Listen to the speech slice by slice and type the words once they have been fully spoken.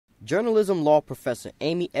Journalism law professor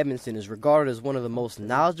Amy Edmondson is regarded as one of the most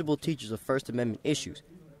knowledgeable teachers of First Amendment issues.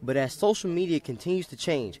 But as social media continues to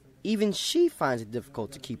change, even she finds it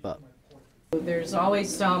difficult to keep up. There's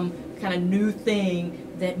always some kind of new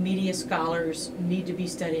thing that media scholars need to be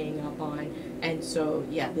studying up on. And so,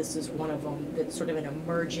 yeah, this is one of them that's sort of an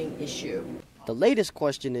emerging issue. The latest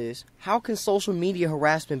question is, how can social media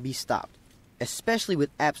harassment be stopped, especially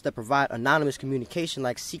with apps that provide anonymous communication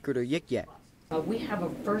like Secret or Yik Yak? We have a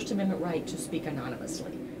First Amendment right to speak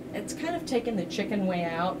anonymously. It's kind of taken the chicken way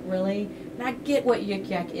out, really. And I get what Yik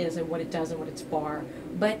Yak is and what it does and what it's for,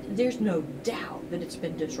 but there's no doubt that it's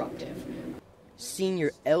been disruptive.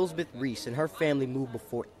 Senior Elsbeth Reese and her family moved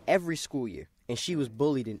before every school year, and she was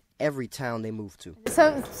bullied in every town they moved to.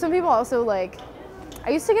 So some people also, I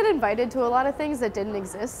used to get invited to a lot of things that didn't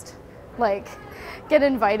exist. Get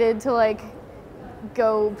invited to,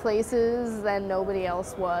 go places that nobody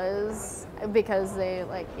else was because they,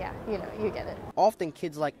 you get it. Often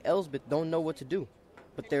kids like Elsbeth don't know what to do,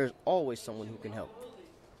 but there's always someone who can help.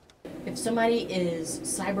 If somebody is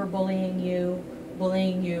cyberbullying you,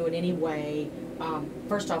 bullying you in any way,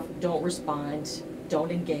 first off, don't respond,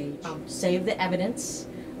 don't engage. Save the evidence,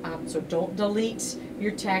 so don't delete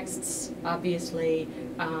your texts, obviously,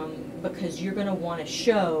 because you're going to want to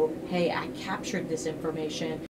show, hey, I captured this information.